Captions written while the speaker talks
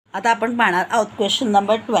आता आपण पाहणार आहोत question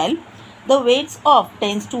number 12. The weights of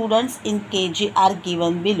 10 students in KG R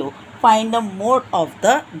given below. Find the mode of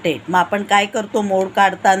the date. मग आपण काय करतो, मोड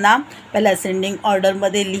काढताना पहिला असेंडिंग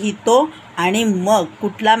ऑर्डरमध्ये लिहितो आणि मग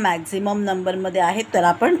कुठला मॅक्झिमम नंबरमध्ये आहे तर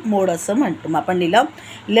आपण मोड असं म्हणतो. मग आपण लिहिलं,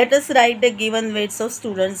 let us write the given weights of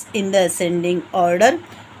students in the ascending order.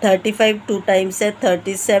 35 2 times आहे,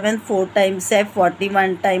 37 4 टाइम्स आहे,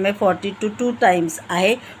 41 टाइम आहे, 42 2 टाइम्स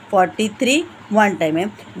आहे, 43 1 टाइम आहे.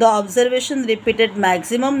 The observation repeated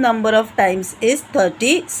maximum number of times is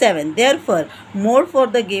 37. Therefore, mode for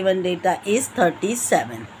the given data is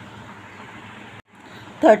 37.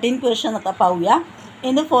 13 question आता पाहूया.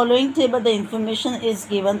 In the following table, the information is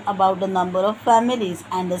given about the number of families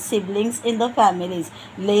and the siblings in the families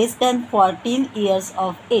less than 14 years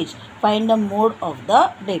of age. Find the mode of the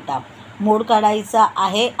data. मोड काढायचा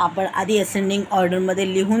आहे. आपण आधी ascending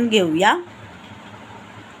ऑर्डरमध्ये लिहून घेऊया.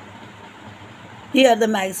 Here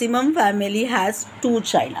the maximum family has 2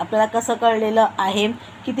 child. आपल्याला कसं कळलेलं आहे,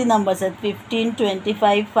 किती नंबर्स आहेत, 15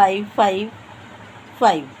 25 5 5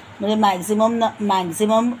 5. म्हणजे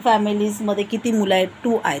मॅक्झिमम फॅमिलीजमध्ये किती मुलं आहेत,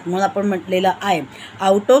 2 आहेत. म्हणून आपण म्हटलेलं आहे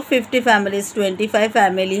out of 50 families 25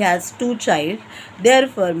 family has 2 child.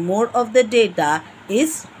 Therefore mode of the data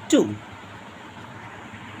is 2.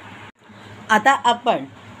 आता आपण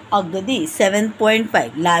अगदी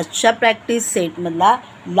 7.5 लास्टच्या प्रॅक्टिस सेटमधला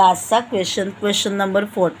लास्टचा क्वेश्चन नंबर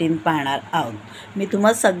 14 पाहणार आहोत. मी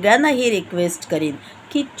तुम्हा सगळ्यांना ही रिक्वेस्ट करीन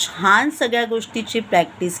की छान सगळ्या गोष्टीची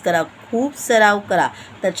प्रॅक्टिस करा, खूप सराव करा.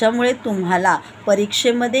 त्याच्यामुळे तुम्हाला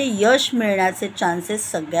परीक्षेमध्ये यश मिळण्याचे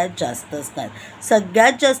चान्सेस सगळ्यात जास्त असतात.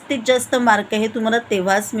 सगळ्यात जास्तीत जास्त मार्क हे तुम्हाला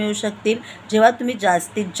तेव्हाच मिळू शकतील जेव्हा तुम्ही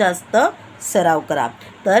जास्तीत जास्त सराव करा.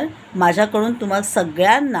 तर माझ्याकडून तुम्हाला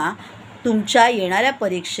सगळ्यांना तुमच्या येणाऱ्या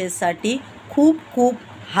परीक्षेसाठी खूप खूप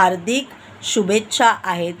हार्दिक शुभेच्छा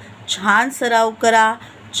आहेत. छान सराव करा,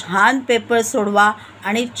 छान पेपर सोडवा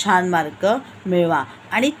आणि छान मार्क मिळवा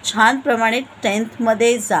आणि छान प्रमाणे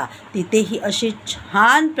 10thमध्ये जा. तिथेही अशी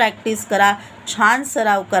छान प्रॅक्टिस करा, छान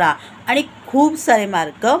सराव करा आणि खूप सारे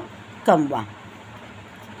मार्क कमवा.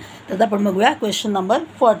 तर आपण बघूया question number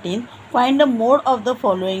 14. Find the mode of the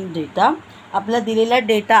following data. आपला दिलेला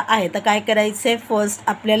डेटा आहे तर काय करायचं आहे, फर्स्ट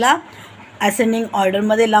आपल्याला असेंडिंग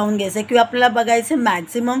ऑर्डरमध्ये लावून घ्यायचं आहे किंवा आपल्याला बघायचं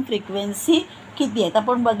मॅक्झिमम फ्रिक्वेन्सी किती आहेत.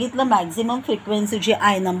 आपण बघितलं मॅक्झिमम फ्रिक्वेन्सी जी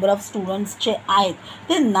आहे नंबर ऑफ स्टुडंट्सचे आहेत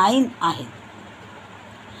ते 9 आहेत.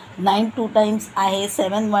 9 2 टाइम्स आहे,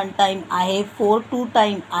 7 1 टाइम आहे, 4 2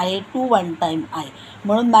 टाइम आहे, 2 1 टाइम आहे.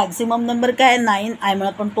 म्हणून मॅक्झिमम नंबर काय 9 आहे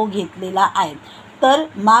म्हणून आपण तो घेतलेला आहे. तर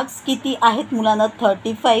मार्क्स किती आहेत मुलांना,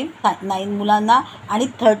 35 9 मुलांना आणि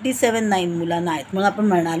 37 9 मुलांना आहेत. म्हणून आपण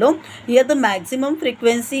म्हणालो here the maximum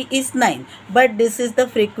frequency is 9 but this is the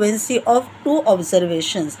frequency of 2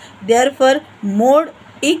 observations. Therefore mode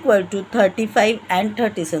equal to 35 and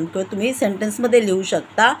 37. किंवा तुम्ही सेंटेन्समध्ये लिहू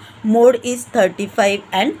शकता मोड इज 35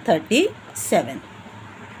 अँड 37.